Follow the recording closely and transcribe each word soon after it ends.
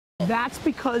That's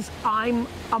because I'm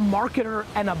a marketer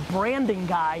and a branding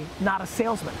guy, not a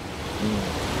salesman.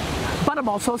 But I'm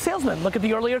also a salesman. Look at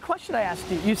the earlier question I asked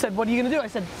you. You said, what are you gonna do? I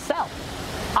said, sell.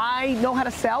 I know how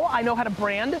to sell, I know how to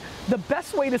brand. The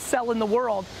best way to sell in the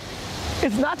world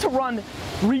is not to run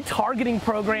retargeting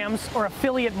programs or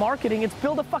affiliate marketing, it's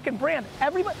build a fucking brand.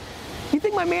 Everybody, you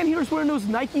think my man here is wearing those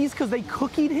Nikes because they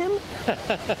cookied him?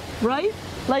 Right?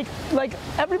 Like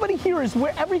everybody here is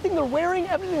wearing everything they're wearing,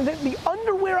 everything, the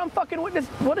underwear I'm fucking with,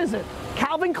 what is it?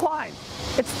 Calvin Klein.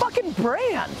 It's fucking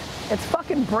brand. It's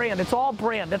fucking brand, it's all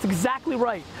brand, that's exactly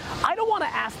right. I don't wanna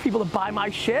ask people to buy my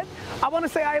shit. I wanna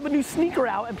say I have a new sneaker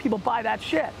out and people buy that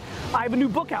shit. I have a new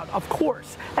book out, of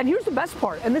course. And here's the best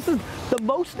part, and this is the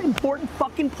most important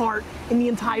fucking part in the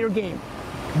entire game.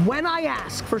 When I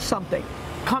ask for something,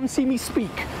 come see me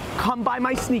speak, come buy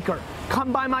my sneaker,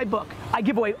 come buy my book, I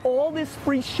give away all this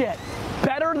free shit,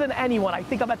 better than anyone. I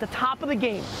think I'm at the top of the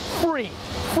game,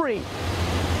 free.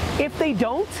 If they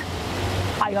don't,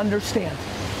 I understand.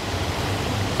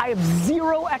 I have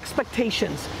zero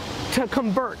expectations to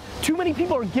convert. Too many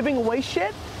people are giving away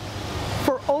shit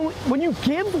for only, when you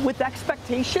give with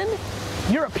expectation,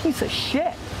 you're a piece of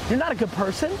shit. You're not a good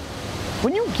person.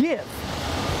 When you give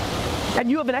and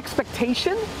you have an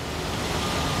expectation,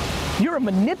 you're a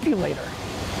manipulator.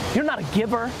 You're not a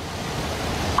giver.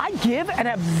 I give and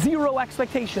have zero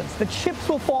expectations. The chips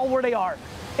will fall where they are.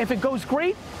 If it goes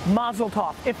great, mazel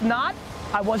tov. If not,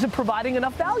 I wasn't providing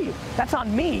enough value. That's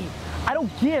on me. I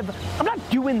don't give. I'm not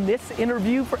doing this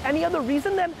interview for any other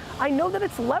reason than I know that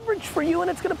it's leverage for you and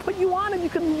it's gonna put you on and you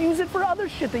can use it for other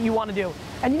shit that you wanna do.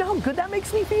 And you know how good that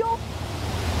makes me feel?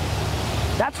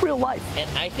 That's real life.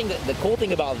 And I think that the cool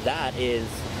thing about that is,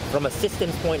 from a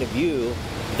systems point of view,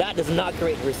 that does not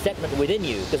create resentment within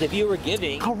you. Because if you were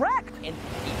giving, correct, and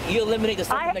you eliminate the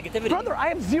source of negativity. Brother, I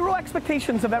have zero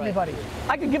expectations of everybody. Right.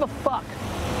 I could give a fuck.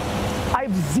 I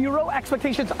have zero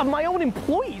expectations of my own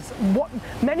employees.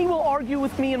 Many will argue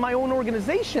with me in my own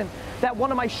organization that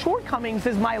one of my shortcomings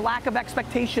is my lack of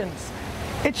expectations.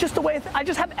 It's just the way I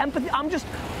just have empathy. I'm just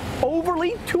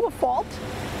overly, to a fault,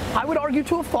 I would argue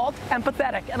to a fault,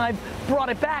 empathetic. And I've brought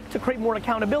it back to create more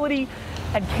accountability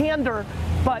and candor.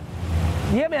 But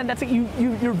yeah, man, that's it.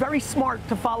 You're very smart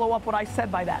to follow up what I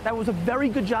said by that. That was a very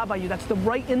good job by you. That's the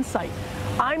right insight.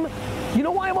 You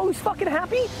know why I'm always fucking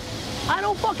happy? I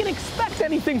don't fucking expect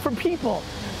anything from people.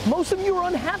 Most of you are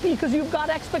unhappy because you've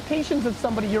got expectations of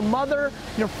somebody, your mother,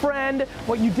 your friend,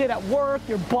 what you did at work,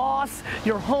 your boss,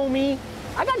 your homie.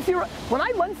 I got zero. When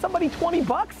I lend somebody 20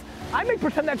 bucks, I may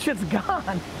pretend that shit's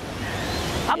gone.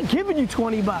 I'm giving you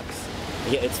 20 bucks.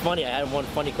 Yeah, it's funny. I had one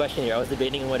funny question here. I was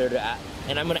debating whether to ask,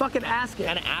 and I'm gonna fucking ask it.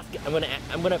 I'm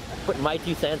gonna put my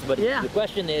 2 cents. But yeah. The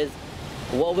question is,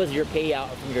 what was your payout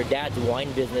from your dad's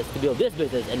wine business to build this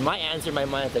business? And my answer in my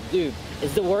mind is like, dude,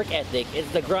 it's the work ethic,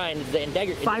 it's the grind, it's the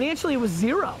integrity. Financially, it was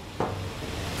zero.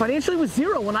 Financially, it was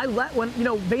zero. When you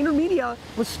know, VaynerMedia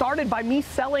was started by me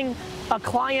selling a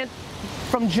client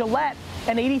from Gillette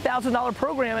an $80,000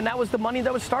 program, and that was the money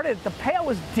that was started. The payout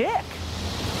was dick.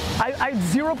 I had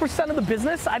 0% of the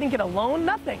business. I didn't get a loan,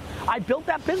 nothing. I built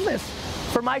that business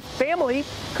for my family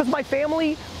because my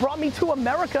family brought me to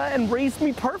America and raised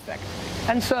me perfect.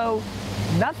 And so,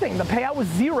 nothing. The payout was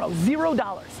 $0.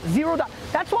 $0.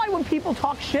 That's why when people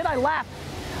talk shit, I laugh.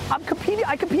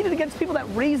 I competed against people that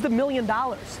raised $1 million.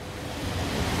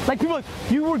 Like people like,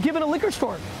 you were given a liquor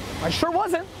store. I sure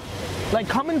wasn't. Like,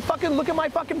 come and fucking look at my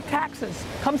fucking taxes.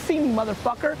 Come see me,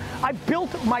 motherfucker. I built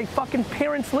my fucking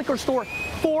parents' liquor store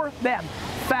for them.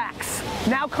 Facts.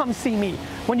 Now come see me.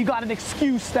 When you got an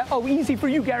excuse that, oh, easy for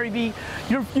you, Gary Vee,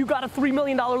 you got a $3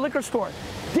 million liquor store.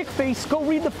 Dickface, go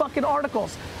read the fucking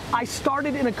articles. I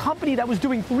started in a company that was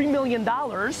doing $3 million,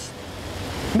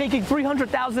 making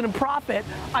 $300,000 in profit.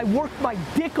 I worked my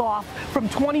dick off from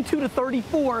 22 to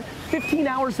 34, 15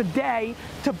 hours a day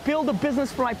to build a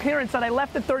business for my parents, and I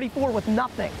left at 34 with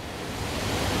nothing.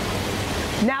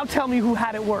 Now tell me who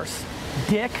had it worse.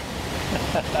 Dick.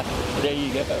 There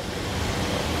you go.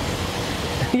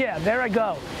 Yeah, there I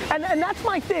go. And that's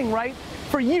my thing, right?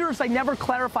 For years, I never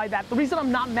clarified that. The reason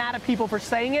I'm not mad at people for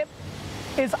saying it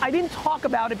is I didn't talk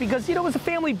about it because, you know, it was a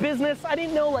family business. I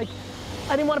didn't know, like,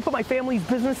 I didn't want to put my family's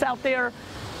business out there.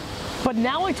 But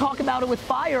now I talk about it with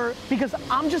fire because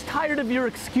I'm just tired of your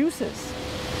excuses.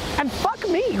 And fuck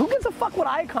me, who gives a fuck what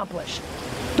I accomplished?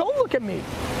 Don't look at me.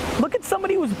 Look at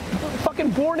somebody who's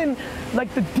fucking born in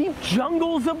like the deep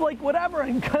jungles of like whatever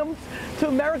and comes to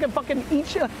America and fucking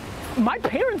eats you. My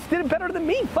parents did it better than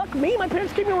me. Fuck me. My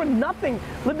parents came here with nothing.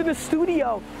 Lived in a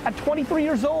studio at 23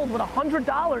 years old with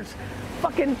 $100.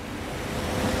 Fucking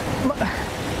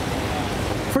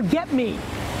forget me.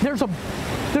 There's a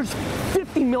There's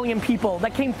 50 million people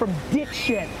that came from dick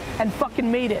shit and fucking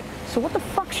made it. So what the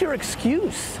fuck's your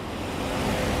excuse?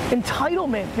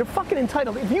 Entitlement, you're fucking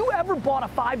entitled. If you ever bought a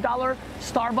 $5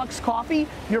 Starbucks coffee,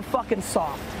 you're fucking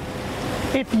soft.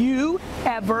 If you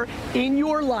ever in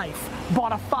your life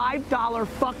bought a $5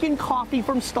 fucking coffee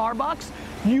from Starbucks,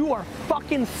 you are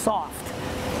fucking soft.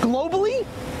 Globally,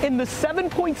 in the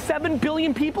 7.7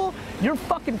 billion people, you're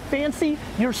fucking fancy,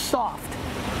 you're soft.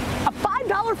 A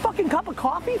 $5 fucking cup of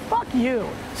coffee? Fuck you.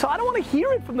 So I don't want to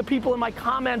hear it from the people in my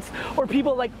comments or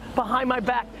people like behind my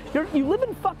back. You live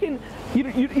in fucking,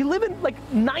 you live in like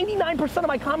 99% of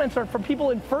my comments are from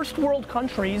people in first world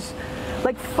countries.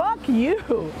 Like fuck you.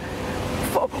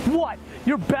 What?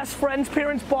 Your best friend's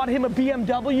parents bought him a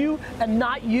BMW and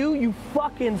not you, you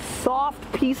fucking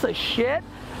soft piece of shit?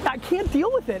 I can't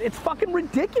deal with it. It's fucking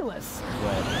ridiculous.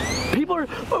 Right. People are,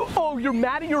 oh, you're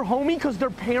mad at your homie because their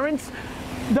parents,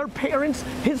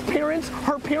 his parents,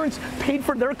 her parents paid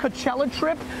for their Coachella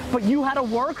trip, but you had to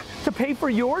work to pay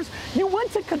for yours? You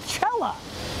went to Coachella.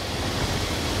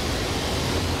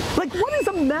 Like, what is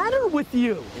the matter with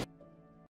you?